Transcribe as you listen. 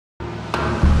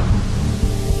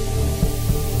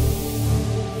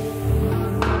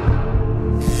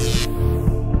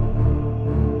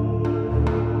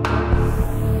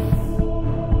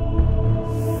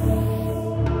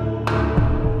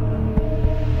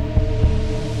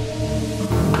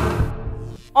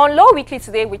On Law Weekly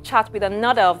today, we chat with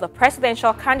another of the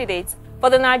presidential candidates for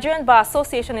the Nigerian Bar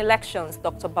Association elections,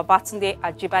 Dr. Babatunde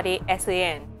Ajibade,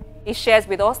 SAN. He shares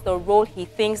with us the role he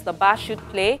thinks the bar should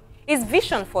play, his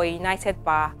vision for a united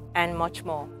bar, and much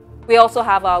more. We also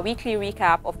have our weekly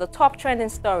recap of the top trending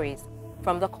stories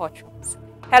from the courtrooms.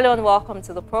 Hello and welcome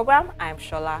to the program. I'm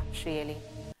Shola Shuyeli.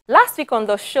 Last week on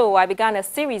the show, I began a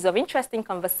series of interesting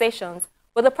conversations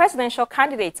with the presidential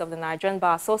candidates of the Nigerian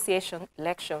Bar Association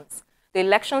elections. The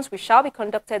elections, which shall be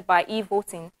conducted by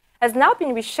e-voting, has now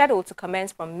been rescheduled to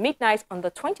commence from midnight on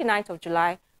the 29th of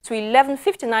July to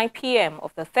 11:59 p.m.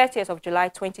 of the 30th of July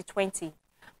 2020.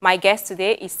 My guest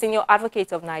today is Senior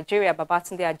Advocate of Nigeria,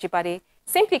 Babatunde Ajibade,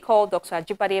 simply called Dr.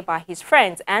 Ajibade by his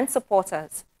friends and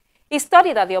supporters. He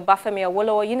studied at the Obafemi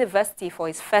Awolowo University for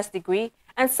his first degree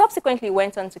and subsequently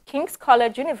went on to King's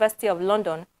College, University of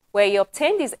London, where he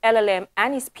obtained his LLM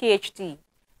and his PhD.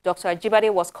 Dr.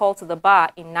 Ajibade was called to the bar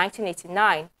in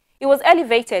 1989. He was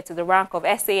elevated to the rank of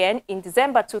SAN in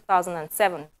December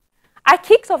 2007. I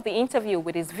kicked off the interview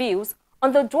with his views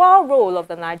on the dual role of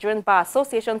the Nigerian Bar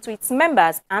Association to its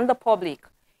members and the public.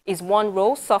 Is one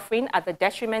role suffering at the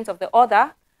detriment of the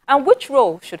other? And which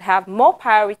role should have more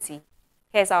priority?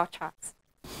 Here's our chat.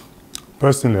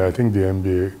 Personally, I think the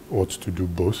NBA ought to do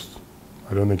both.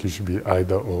 I don't think it should be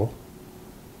either or.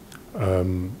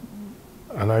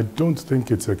 And I don't think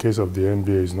it's a case of the NBA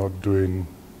is not doing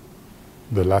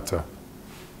the latter.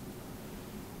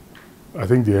 I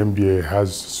think the NBA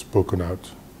has spoken out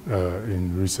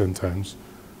in recent times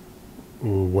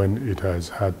when it has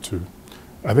had to.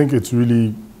 I think it's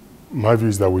really, my view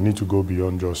is that we need to go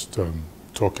beyond just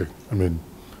talking. I mean,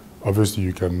 obviously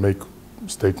you can make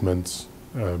statements,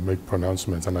 make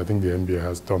pronouncements, and I think the NBA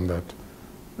has done that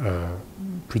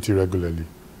pretty regularly.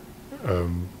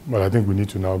 But I think we need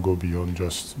to now go beyond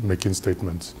just making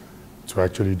statements to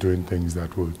actually doing things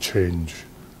that will change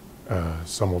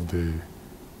some of the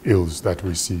ills that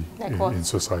we see in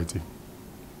society.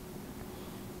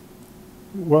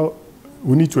 Well,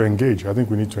 we need to engage. I think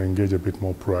we need to engage a bit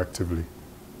more proactively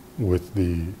with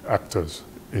the actors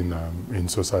in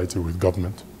society, with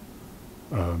government.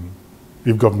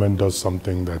 If government does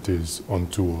something that is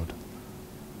untoward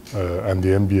and the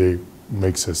NBA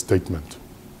makes a statement,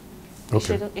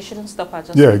 okay. It shouldn't stop at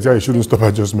just yeah, exactly. It shouldn't stop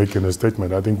at just making a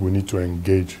statement. I think we need to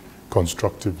engage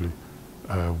constructively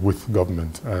with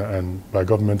government. And by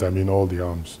government, I mean all the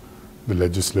arms, the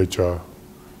legislature,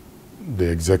 the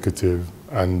executive,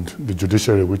 and the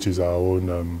judiciary, which is our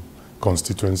own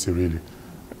constituency, really.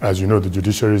 As you know, the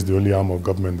judiciary is the only arm of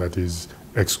government that is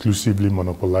exclusively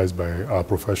monopolized by our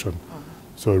profession.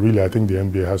 So really, I think the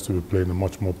NBA has to be playing a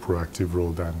much more proactive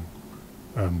role than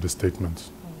the statements.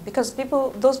 Because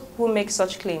people, those who make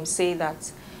such claims say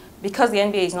that because the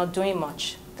NBA is not doing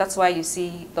much, that's why you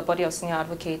see the body of senior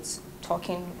advocates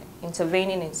talking,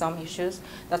 intervening in some issues.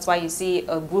 That's why you see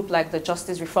a group like the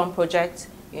Justice Reform Project,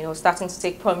 you know, starting to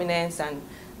take prominence and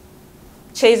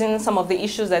chasing some of the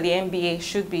issues that the NBA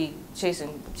should be chasing.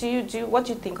 What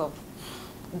do you think of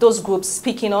those groups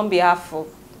speaking on behalf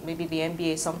of maybe the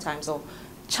NBA sometimes, or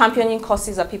championing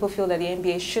causes that people feel that the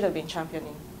NBA should have been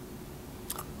championing?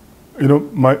 You know,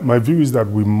 my view is that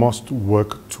we must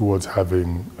work towards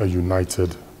having a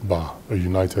united bar, a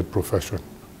united profession.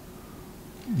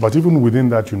 But even within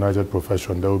that united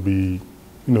profession, there will be,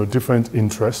 you know, different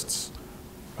interests.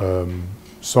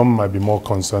 Some might be more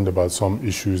concerned about some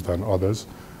issues than others.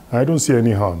 And I don't see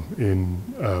any harm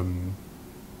in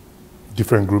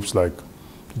different groups like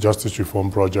the Justice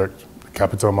Reform Project, the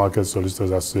Capital Market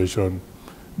Solicitors Association,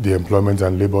 the Employment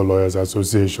and Labor Lawyers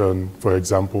Association, for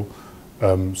example,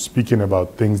 speaking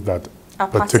about things that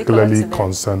particularly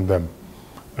concern them.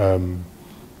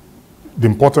 The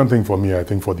important thing for me, I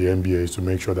think, for the NBA is to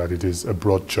make sure that it is a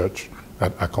broad church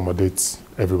that accommodates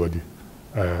everybody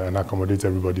and accommodates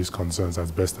everybody's concerns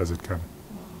as best as it can.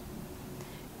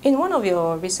 In one of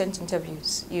your recent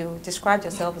interviews, you described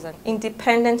yourself as an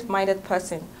independent-minded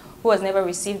person who has never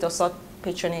received or sought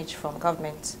patronage from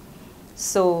government.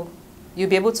 So you'll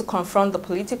be able to confront the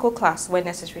political class when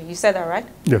necessary. You said that, right?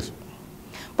 Yes.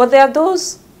 But there are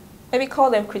those, maybe call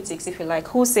them critics if you like,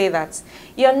 who say that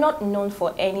you're not known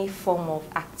for any form of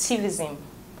activism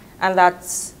and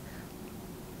that,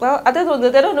 well, I don't know,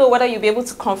 they don't know whether you'll be able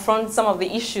to confront some of the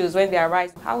issues when they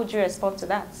arise. How would you respond to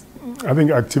that? I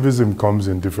think activism comes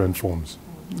in different forms.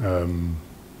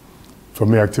 For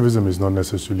me, activism is not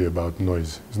necessarily about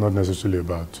noise. It's not necessarily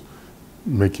about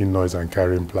making noise and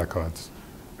carrying placards.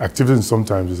 Activism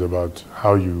sometimes is about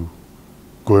how you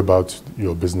go about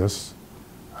your business,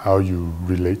 how you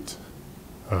relate.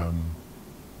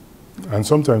 And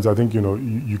sometimes I think, you know,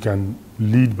 you can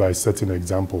lead by setting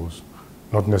examples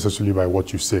not necessarily by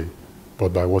what you say, but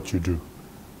by what you do.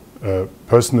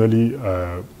 Personally,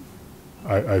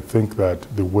 I think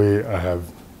that the way I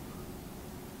have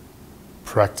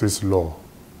practiced law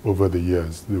over the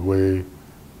years, the way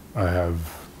I have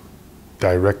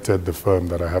directed the firm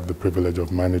that I have the privilege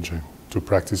of managing to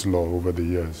practice law over the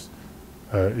years,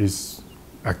 is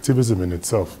activism in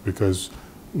itself, because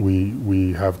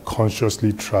we have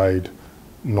consciously tried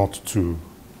not to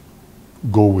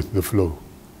go with the flow.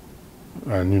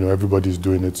 And, you know, everybody's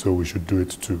doing it, so we should do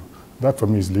it too. That, for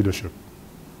me, is leadership.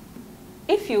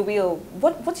 If you will,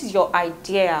 what is your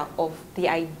idea of the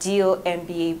ideal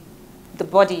MBA, the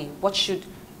body? What should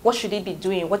it be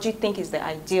doing? What do you think is the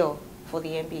ideal for the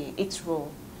MBA, its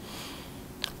role?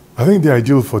 I think the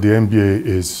ideal for the MBA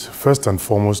is, first and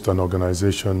foremost, an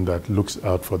organization that looks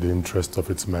out for the interest of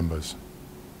its members.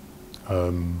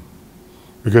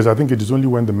 Because I think it is only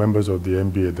when the members of the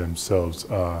MBA themselves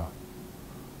are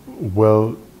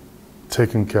well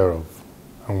taken care of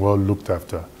and well looked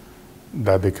after,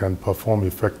 that they can perform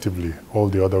effectively all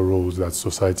the other roles that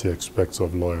society expects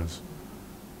of lawyers.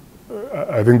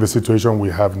 I think the situation we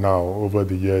have now over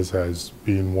the years has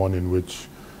been one in which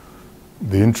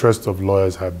the interests of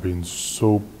lawyers have been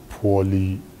so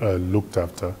poorly looked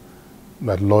after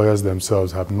that lawyers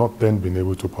themselves have not then been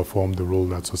able to perform the role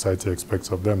that society expects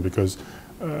of them. Because,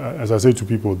 as I say to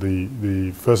people,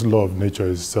 the first law of nature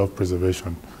is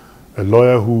self-preservation. A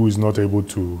lawyer who is not able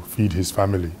to feed his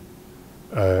family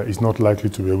is not likely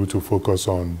to be able to focus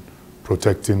on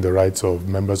protecting the rights of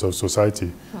members of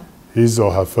society. His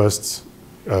or her first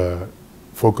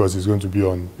focus is going to be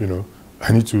on, you know,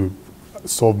 I need to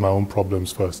solve my own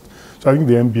problems first. So I think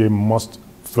the MBA must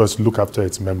first look after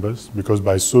its members, because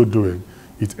by so doing,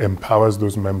 it empowers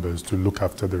those members to look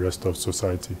after the rest of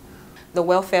society. The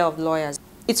welfare of lawyers.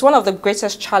 It's one of the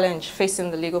greatest challenges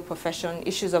facing the legal profession: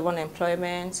 issues of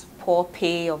unemployment, poor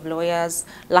pay of lawyers,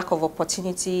 lack of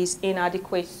opportunities,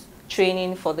 inadequate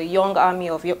training for the young army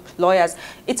of lawyers.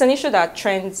 It's an issue that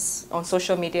trends on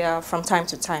social media from time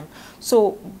to time.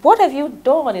 So what have you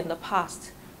done in the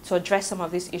past to address some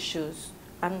of these issues,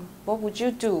 and what would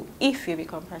you do if you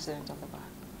become president of the bar?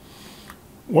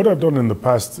 What I've done in the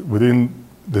past within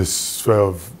the sphere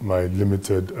of my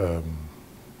limited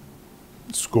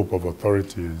scope of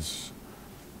authority is,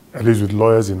 at least with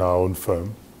lawyers in our own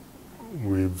firm,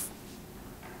 we've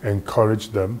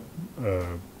encouraged them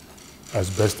as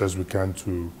best as we can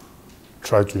to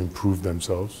try to improve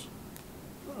themselves.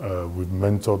 We've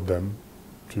mentored them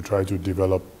to try to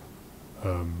develop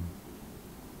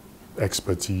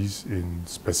expertise in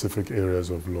specific areas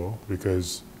of law,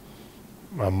 because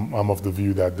I'm of the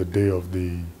view that the day of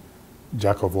the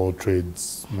jack of all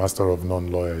trades, master of none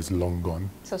lawyer is long gone.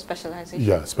 So specialization?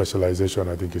 Yeah, specialization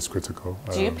I think is critical.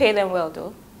 Do you pay them well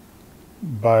though?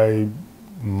 By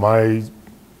my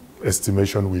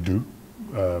estimation, we do.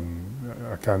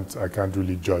 I can't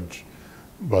really judge,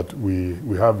 but we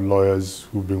have lawyers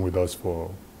who've been with us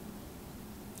for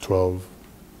 12,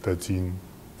 13,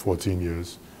 14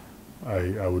 years.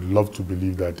 I would love to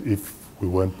believe that if we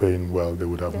weren't paying well, they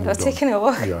would have moved on. Taken a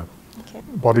walk. Yeah. Okay.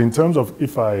 But in terms of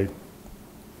if I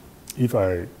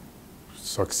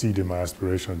succeed in my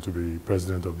aspiration to be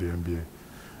president of the MBA,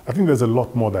 I think there's a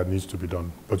lot more that needs to be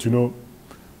done. But you know,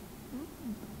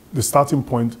 the starting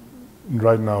point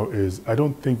right now is I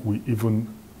don't think we even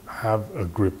have a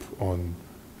grip on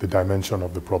the dimension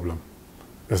of the problem.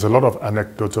 There's a lot of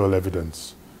anecdotal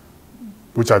evidence,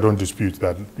 which I don't dispute,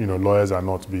 that, you know, lawyers are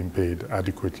not being paid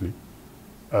adequately.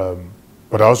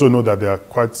 But I also know that there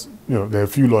are a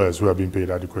few lawyers who are being paid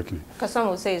adequately. Because some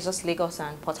will say it's just Lagos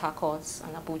and Port Harcourt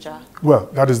and Abuja. Well,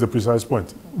 that is the precise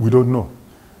point. We don't know.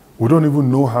 We don't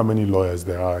even know how many lawyers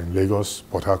there are in Lagos,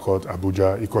 Port Harcourt,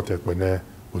 Abuja, Ikot-Ekpene,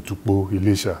 Otukpo,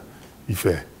 Ilesha,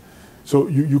 Ife. So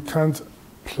you can't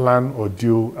plan or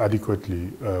deal adequately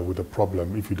with a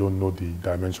problem if you don't know the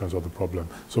dimensions of the problem.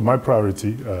 So my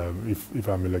priority, if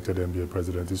I'm elected MBA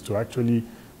president, is to actually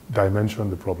dimension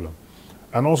the problem.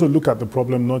 And also look at the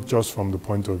problem not just from the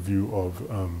point of view of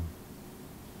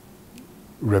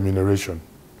remuneration,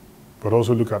 but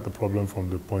also look at the problem from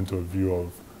the point of view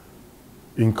of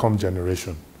income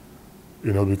generation.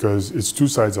 You know, because it's two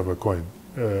sides of a coin.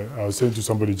 I was saying to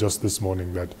somebody just this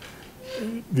morning that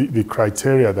the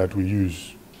criteria that we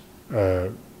use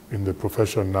in the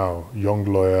profession now, young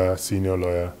lawyer, senior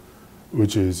lawyer,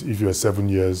 which is if you're 7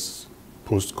 years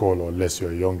post-call or less,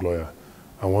 you're a young lawyer.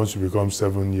 And once you become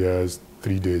 7 years,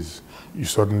 3 days, you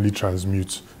suddenly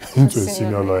transmute into a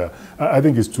senior lawyer. I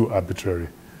think it's too arbitrary.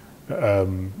 I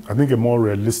think a more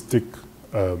realistic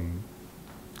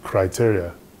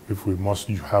criteria, if we must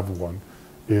have one,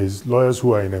 is lawyers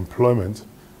who are in employment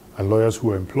and lawyers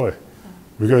who employ.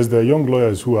 Because there are young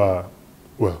lawyers who are,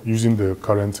 well, using the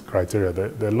current criteria,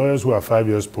 there are lawyers who are 5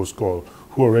 years post-call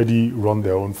who already run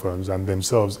their own firms and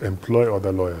themselves employ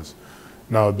other lawyers.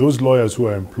 Now, those lawyers who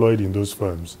are employed in those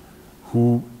firms,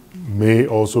 who may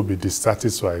also be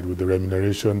dissatisfied with the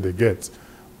remuneration they get,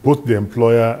 both the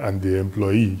employer and the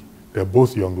employee, they're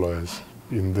both young lawyers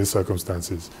in these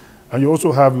circumstances. And you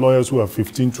also have lawyers who are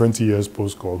 15, 20 years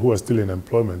post-call, who are still in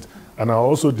employment and are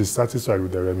also dissatisfied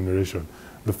with their remuneration.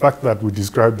 The fact that we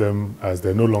describe them as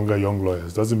they're no longer young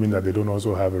lawyers doesn't mean that they don't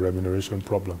also have a remuneration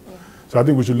problem. Yeah. So I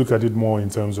think we should look at it more in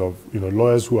terms of,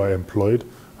 lawyers who are employed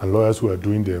and lawyers who are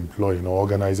doing the employing, or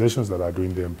organizations that are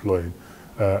doing the employing,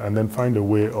 and then find a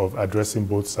way of addressing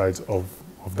both sides of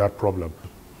that problem.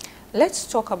 Let's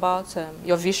talk about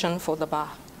your vision for the bar.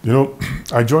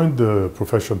 I joined the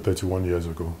profession 31 years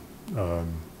ago.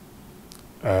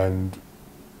 And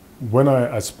when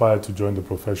I aspired to join the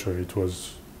profession, it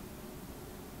was,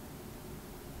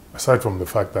 aside from the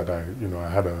fact that I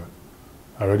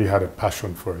already had a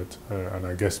passion for it, and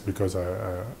I guess because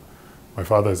my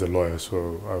father is a lawyer,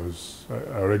 so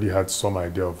I already had some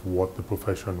idea of what the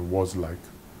profession was like.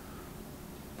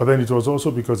 But then it was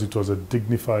also because it was a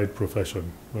dignified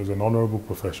profession. It was an honorable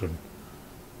profession.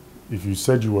 If you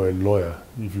said you were a lawyer,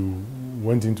 if you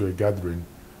went into a gathering,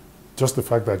 just the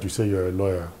fact that you say you're a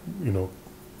lawyer,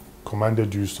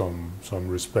 commanded you some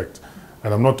respect.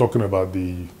 And I'm not talking about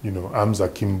the, arms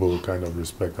akimbo kind of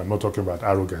respect. I'm not talking about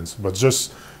arrogance, but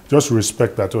just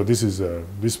respect that, oh,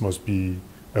 this must be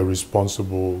a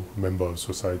responsible member of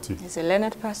society. He's a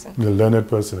learned person. A learned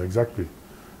person, exactly.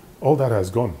 All that has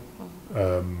gone.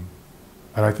 And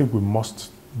I think we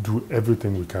must do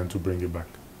everything we can to bring it back.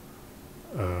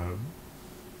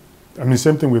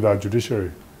 Same thing with our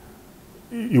judiciary.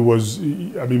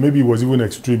 Maybe it was even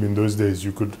extreme in those days.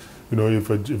 You could, if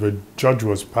a judge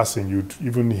was passing, you'd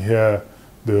even hear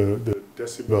the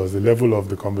decibels, the level of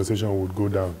the conversation would go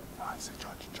down. Oh, it's a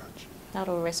judge. Out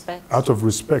of respect. Out of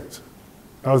respect.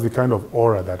 That was the kind of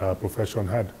aura that our profession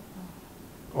had.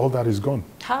 All that is gone.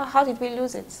 How did we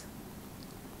lose it?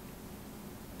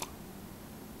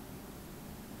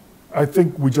 I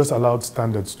think we just allowed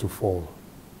standards to fall.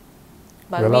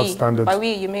 By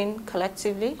we, you mean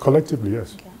collectively? Collectively,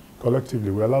 yes. Okay.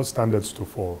 Collectively, we allowed standards to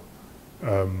fall.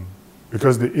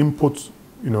 Because the input,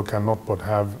 cannot but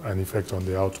have an effect on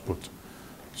the output.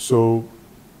 So,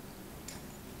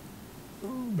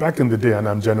 back in the day, and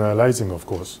I'm generalizing, of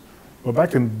course, but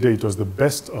back in the day, it was the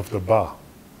best of the bar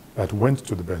that went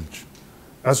to the bench.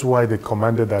 That's why they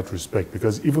commanded that respect,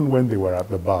 because even when they were at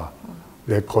the bar,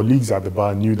 their colleagues at the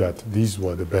bar knew that these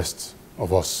were the best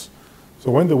of us. So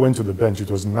when they went to the bench,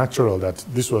 it was natural that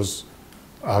this was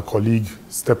our colleague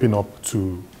stepping up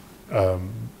to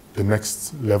the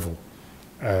next level.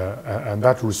 And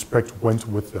that respect went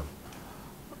with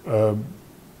them.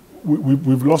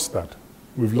 We've lost that.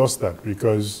 We've lost that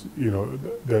because,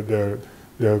 there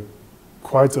are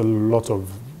quite a lot of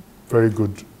very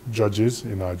good judges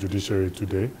in our judiciary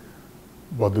today.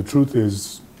 But the truth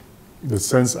is, the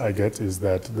sense I get is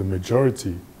that the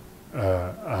majority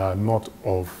are not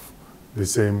of the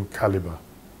same caliber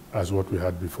as what we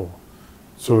had before.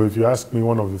 So if you ask me,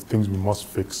 one of the things we must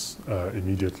fix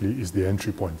immediately is the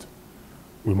entry point.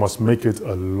 We must make it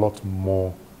a lot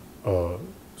more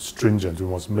stringent. We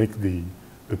must make the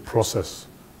process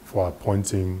for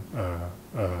appointing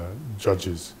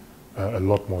judges a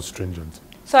lot more stringent.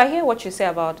 So I hear what you say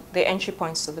about the entry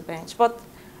points to the bench, but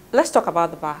let's talk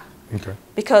about the bar. Okay.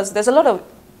 Because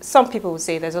some people would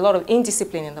say there's a lot of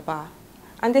indiscipline in the bar.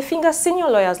 And they finger senior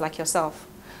lawyers like yourself.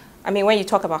 When you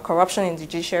talk about corruption in the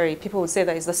judiciary, people would say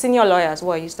that it's the senior lawyers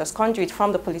who are used as conduit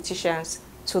from the politicians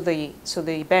to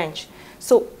the bench.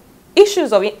 So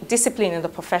issues of discipline in the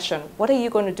profession, what are you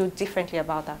going to do differently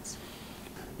about that?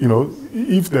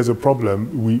 If there's a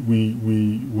problem,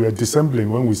 we are dissembling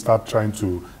when we start trying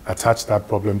to attach that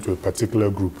problem to a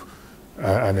particular group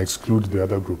and exclude the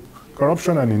other group.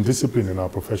 Corruption and indiscipline in our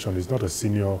profession is not a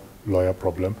senior lawyer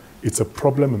problem. It's a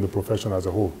problem in the profession as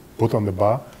a whole, both on the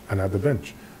bar and at the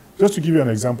bench. Just to give you an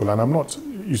example, and I'm not,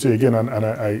 you say again,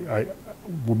 and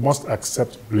we must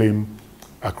accept blame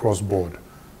across board.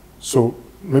 So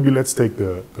maybe let's take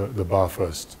the bar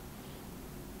first.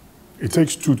 It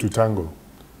takes two to tango.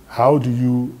 How do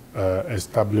you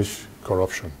establish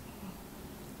corruption?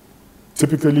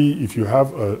 Typically, if you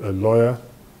have a lawyer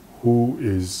who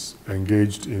is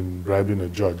engaged in bribing a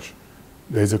judge,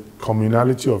 there's a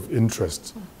communality of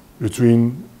interest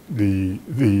between the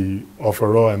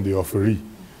offeror and the offeree.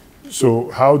 So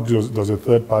how does a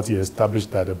third party establish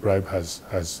that a bribe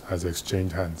has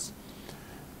exchanged hands?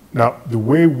 Now, the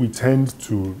way we tend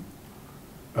to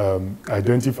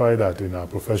identify that in our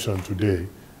profession today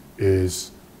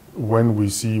is when we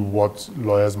see what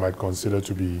lawyers might consider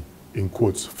to be, in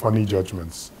quotes, funny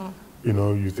judgments. You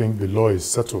know, you think the law is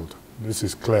settled, this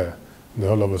is clear, and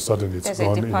then all of a sudden it's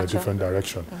gone in a different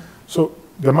direction. So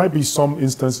there might be some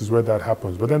instances where that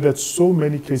happens, but then there's so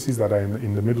many cases that are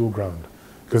in the middle ground,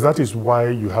 because that is why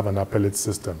you have an appellate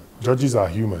system. Judges are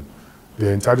human.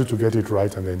 They're entitled to get it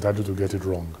right and they're entitled to get it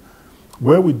wrong.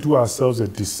 Where we do ourselves a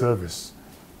disservice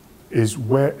is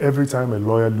where every time a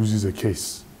lawyer loses a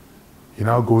case, he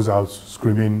now goes out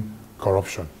screaming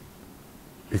corruption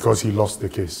because he lost the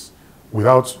case,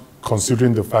 without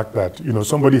considering the fact that, you know,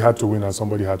 somebody had to win and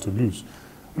somebody had to lose.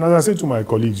 And as I say to my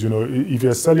colleagues, you know, if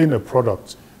you're selling a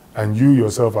product and you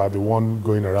yourself are the one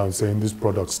going around saying this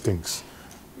product stinks,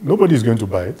 nobody's going to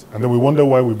buy it. And then we wonder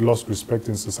why we've lost respect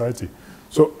in society.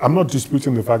 So I'm not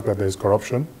disputing the fact that there's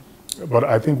corruption, but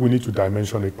I think we need to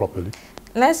dimension it properly.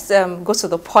 Let's go to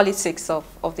the politics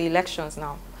of the elections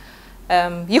now.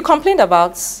 You complained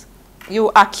about,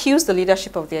 you accused the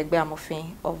leadership of the Egbe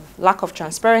Amofin of lack of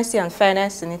transparency and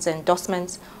fairness in its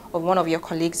endorsement of one of your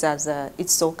colleagues as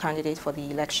its sole candidate for the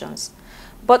elections.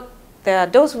 But there are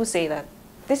those who say that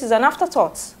this is an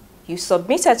afterthought. You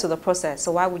submitted to the process,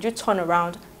 so why would you turn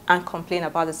around and complain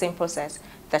about the same process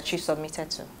that you submitted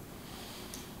to?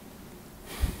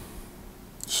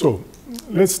 So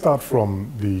let's start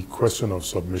from the question of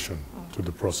submission to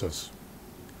the process.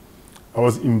 I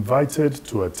was invited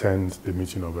to attend the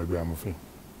meeting of Egbe Amofin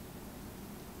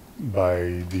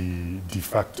by the de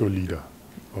facto leader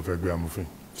of Egbe Amofin,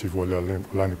 Chief Wole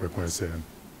Olanipekun SAN.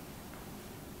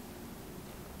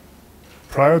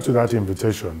 Prior to that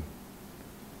invitation,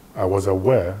 I was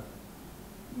aware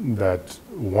that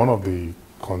one of the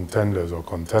contenders or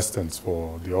contestants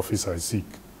for the office I seek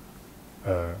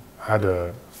had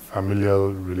a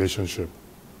familial relationship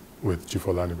with Chief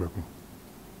Olanipekun.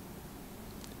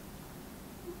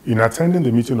 In attending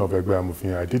the meeting of Egbe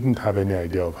Amofin, I didn't have any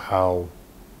idea of how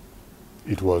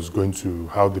it was going to,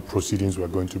 how the proceedings were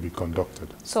going to be conducted.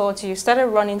 So until you started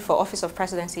running for office of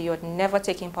presidency, you had never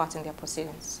taken part in their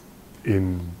proceedings?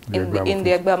 In the Egbe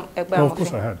Amofin? No, of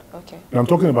course I had. Okay. And I'm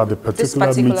talking about the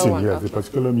particular meeting, one, yes, okay. the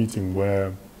particular meeting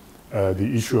where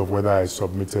the issue of whether I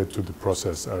submitted to the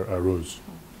process arose.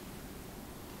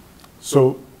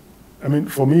 So, I mean,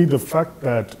 for me, the fact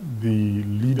that the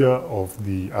leader of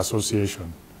the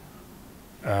association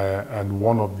and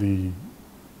one of the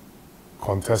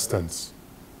contestants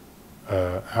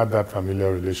had that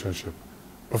familiar relationship,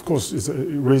 of course,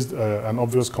 it raised an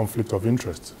obvious conflict of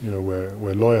interest. You know,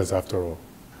 we're lawyers after all.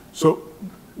 So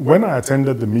when I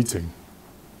attended the meeting,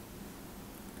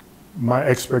 my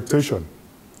expectation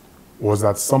was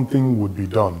that something would be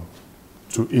done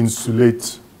to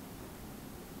insulate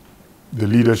the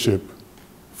leadership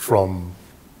from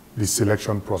the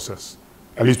selection process,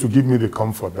 at least to give me the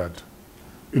comfort that,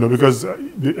 you know, because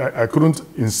I couldn't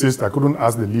insist, I couldn't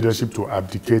ask the leadership to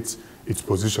abdicate its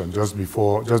position just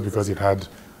because it had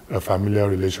a familiar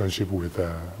relationship with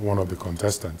one of the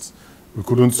contestants. We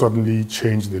couldn't suddenly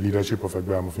change the leadership of Egbe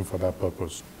Amofin for that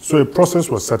purpose. So a process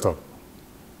was set up.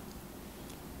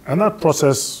 And that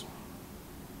process,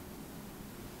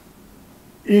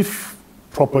 if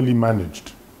properly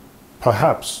managed,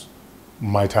 perhaps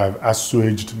might have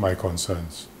assuaged my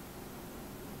concerns.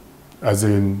 As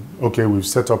in, okay, we've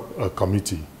set up a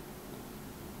committee.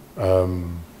 The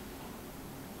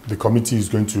committee is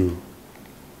going to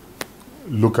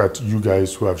look at you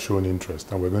guys who have shown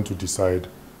interest, and we're going to decide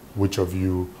which of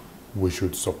you we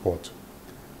should support.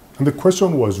 And the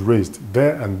question was raised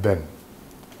there and then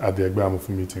at the Egbe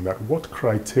Amofin meeting that what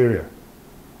criteria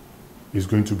is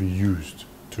going to be used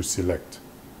to select?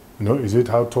 You know, is it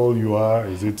how tall you are?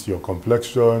 Is it your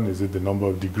complexion? Is it the number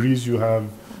of degrees you have?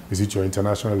 Is it your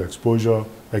international exposure,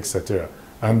 etc.?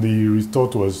 And the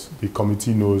retort was the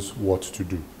committee knows what to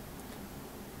do.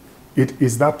 It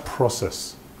is that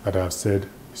process that I have said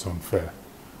is unfair.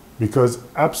 Because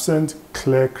absent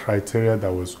clear criteria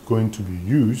that was going to be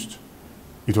used,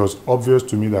 it was obvious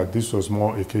to me that this was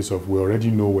more a case of we already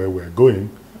know where we're going.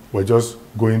 We're just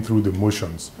going through the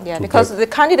motions. Yeah, because the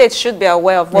candidates should be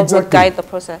aware of what would guide the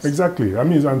process. Exactly. I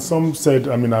mean, and some said,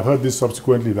 I mean, I've heard this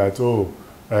subsequently that,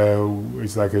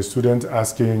 it's like a student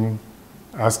asking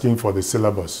for the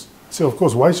syllabus. So, of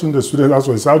course, why shouldn't the student ask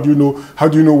for this? How do you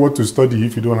know what to study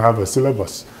if you don't have a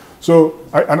syllabus? So,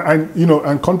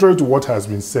 and contrary to what has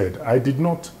been said, I did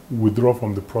not withdraw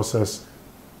from the process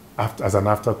as an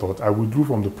afterthought. I withdrew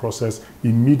from the process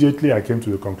immediately. I came to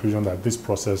the conclusion that this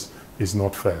process is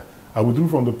not fair. I withdrew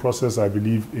from the process, I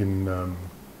believe, in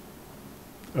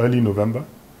early November.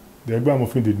 The Egbe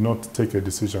Amofin did not take a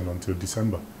decision until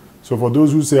December. So for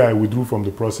those who say I withdrew from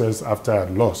the process after I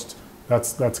had lost,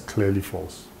 that's clearly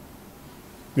false.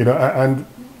 You know, and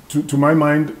to my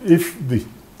mind, if the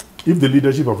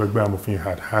leadership of Egbe Amofin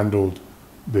had handled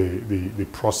the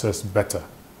process better,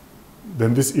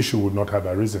 then this issue would not have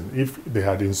arisen. If they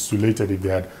had insulated, if they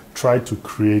had tried to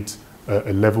create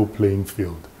a level playing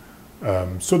field,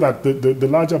 so that the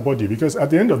larger body, because at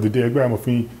the end of the day, Egbe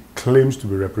Amofin claims to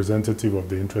be representative of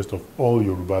the interest of all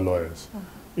Yoruba lawyers.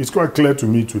 It's quite clear to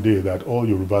me today that all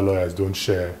Yoruba lawyers don't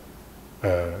share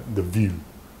the view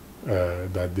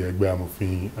that the Egbe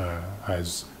Amofin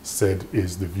has said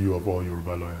is the view of all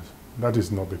Yoruba lawyers. That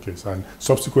is not the case, and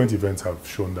subsequent events have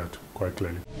shown that quite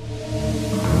clearly.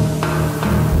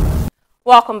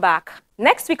 Welcome back.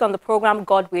 Next week on the program,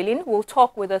 God willing, we'll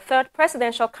talk with the third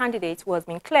presidential candidate who has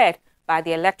been cleared by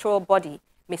the electoral body,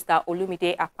 Mr.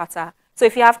 Olumide Akpata. So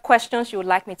if you have questions you would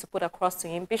like me to put across to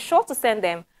him, be sure to send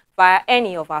them via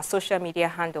any of our social media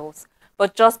handles.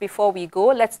 But just before we go,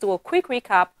 let's do a quick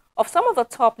recap of some of the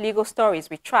top legal stories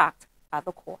we tracked at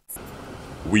the courts.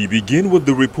 We begin with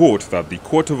the report that the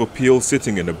Court of Appeal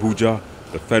sitting in Abuja,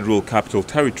 the Federal Capital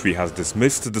Territory, has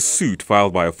dismissed the suit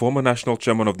filed by a former national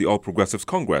chairman of the All Progressives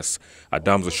Congress,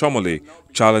 Adams Oshiomhole,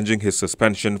 challenging his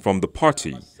suspension from the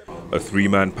party. A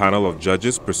three-man panel of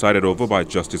judges presided over by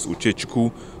Justice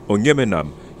Uchechukwu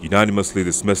Onyemenam unanimously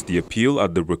dismissed the appeal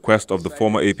at the request of the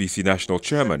former APC national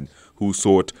chairman, who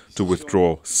sought to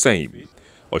withdraw same.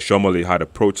 Oshiomhole had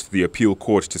approached the appeal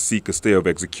court to seek a stay of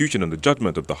execution on the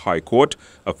judgment of the High Court,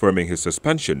 affirming his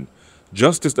suspension.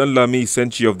 Justice Danlami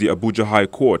Senchi of the Abuja High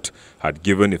Court had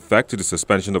given effect to the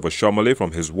suspension of Oshiomhole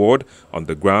from his ward on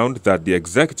the ground that the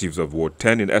executives of Ward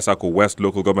 10 in Esako West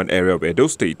local government area of Edo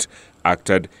State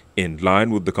acted in line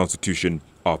with the constitution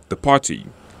of the party.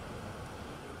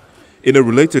 In a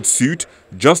related suit,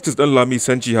 Justice Danlami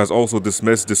Senchi has also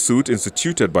dismissed the suit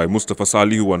instituted by Mustafa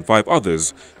Salihu and 5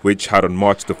 others, which had on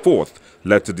March the 4th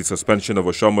led to the suspension of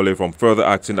Oshiomhole from further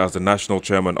acting as the national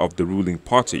chairman of the ruling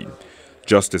party.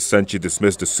 Justice Senchi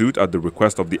dismissed the suit at the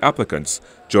request of the applicants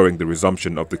during the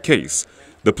resumption of the case.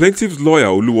 The plaintiff's lawyer,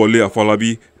 Oluwole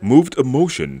Afolabi, moved a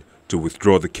motion to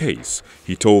withdraw the case.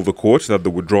 He told the court that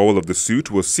the withdrawal of the suit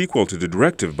was sequel to the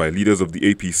directive by leaders of the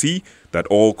APC that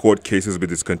all court cases be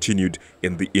discontinued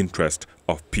in the interest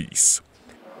of peace.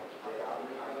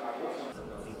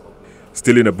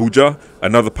 Still in Abuja,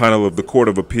 another panel of the Court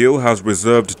of Appeal has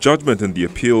reserved judgment in the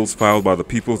appeals filed by the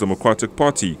People's Democratic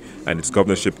Party and its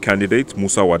governorship candidate,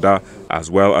 Musa Wada,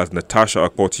 as well as Natasha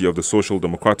Akpoti of the Social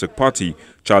Democratic Party,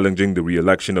 challenging the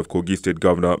re-election of Kogi State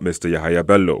Governor Mr. Yahaya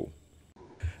Bello.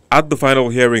 At the final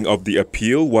hearing of the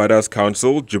appeal, Wada's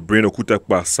counsel, Jibrin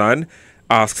Okutekpa-San,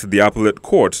 asked the appellate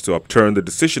court to upturn the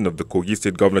decision of the Kogi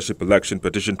State Governorship Election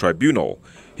Petition Tribunal.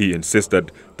 He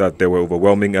insisted that there were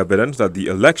overwhelming evidence that the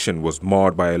election was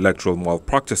marred by electoral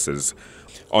malpractices.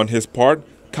 On his part,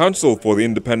 counsel for the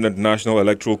Independent National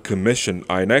Electoral Commission,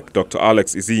 INEC, Dr.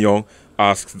 Alex Iziyong,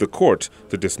 asked the court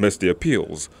to dismiss the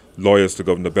appeals. Lawyers to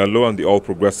Governor Bello and the All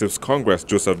Progressives Congress,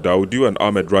 Joseph Daudu and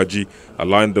Ahmed Raji,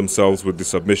 aligned themselves with the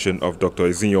submission of Dr.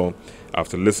 Iziyong.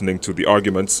 After listening to the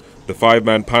arguments, the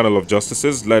 5-man panel of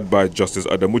justices, led by Justice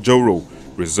Adamu Jauro,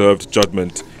 reserved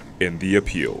judgment in the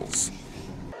appeals.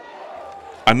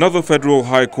 Another federal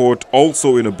high court,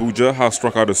 also in Abuja, has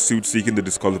struck out a suit seeking the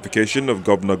disqualification of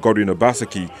Governor Godwin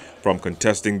Obaseki from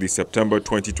contesting the September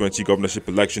 2020 governorship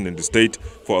election in the state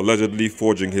for allegedly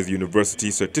forging his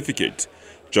university certificate.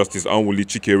 Justice Anwuli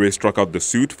Chikere struck out the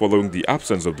suit following the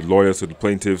absence of the lawyers to the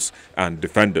plaintiffs and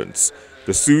defendants.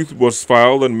 The suit was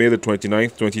filed on May the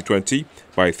 29th, 2020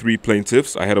 by 3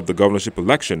 plaintiffs ahead of the governorship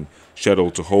election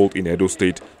scheduled to hold in Edo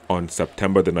State on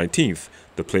September the 19th.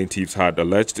 The plaintiffs had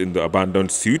alleged in the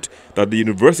abandoned suit that the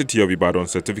University of Ibadan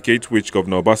certificate which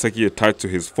Governor Obaseki attached to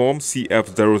his form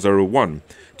CF001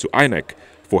 to INEC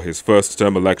for his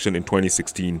first-term election in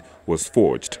 2016 was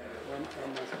forged.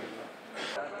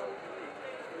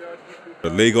 The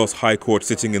Lagos High Court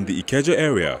sitting in the Ikeja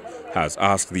area has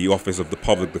asked the Office of the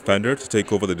Public Defender to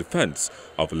take over the defense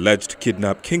of alleged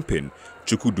kidnap kingpin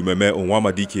Chukwudumeme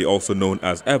Onwamadike, also known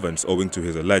as Evans, owing to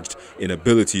his alleged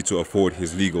inability to afford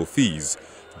his legal fees.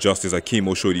 Justice Akeem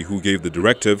Oshodi, who gave the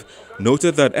directive,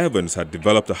 noted that Evans had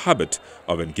developed a habit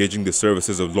of engaging the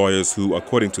services of lawyers who,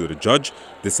 according to the judge,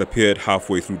 disappeared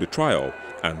halfway through the trial,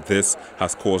 and this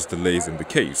has caused delays in the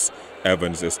case.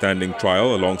 Evans is standing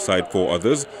trial alongside 4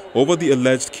 others over the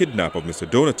alleged kidnap of Mr.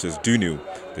 Donatus Dunu,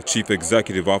 the Chief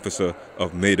Executive Officer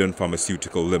of Maiden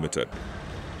Pharmaceutical Limited.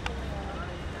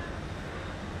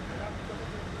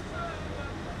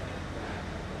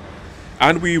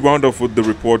 And we round off with the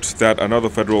report that another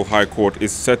federal high court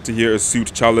is set to hear a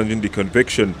suit challenging the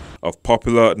conviction of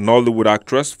popular Nollywood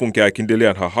actress Funke Akindele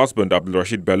and her husband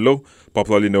Abdulrasheed Bello,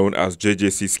 popularly known as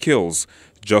JJC Skills.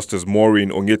 Justice Maureen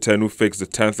Onyetenu fixed the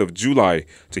 10th of July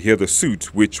to hear the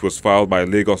suit, which was filed by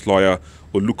Lagos lawyer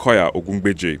Olukoya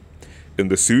Ogungbeje. In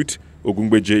the suit,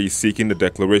 Ogungbeje is seeking the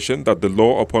declaration that the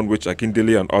law upon which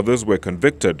Akindele and others were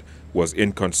convicted was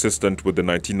inconsistent with the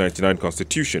 1999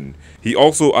 Constitution. He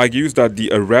also argues that the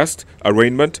arrest,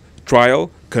 arraignment,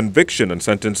 trial, conviction and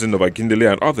sentencing of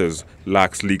Akindele and others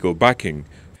lacks legal backing.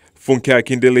 Funke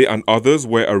Akindele and others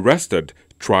were arrested,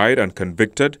 tried and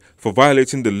convicted for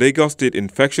violating the Lagos State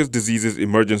Infectious Diseases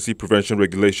Emergency Prevention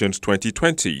Regulations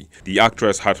 2020. The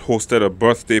actress had hosted a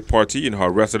birthday party in her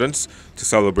residence to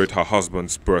celebrate her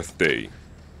husband's birthday.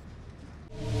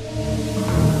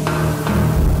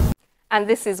 And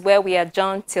this is where we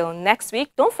adjourn till next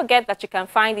week. Don't forget that you can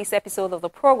find this episode of the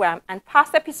program and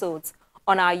past episodes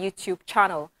on our YouTube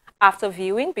channel. After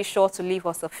viewing, be sure to leave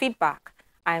us a feedback.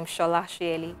 I am Shola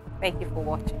Shieli. Thank you for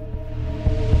watching.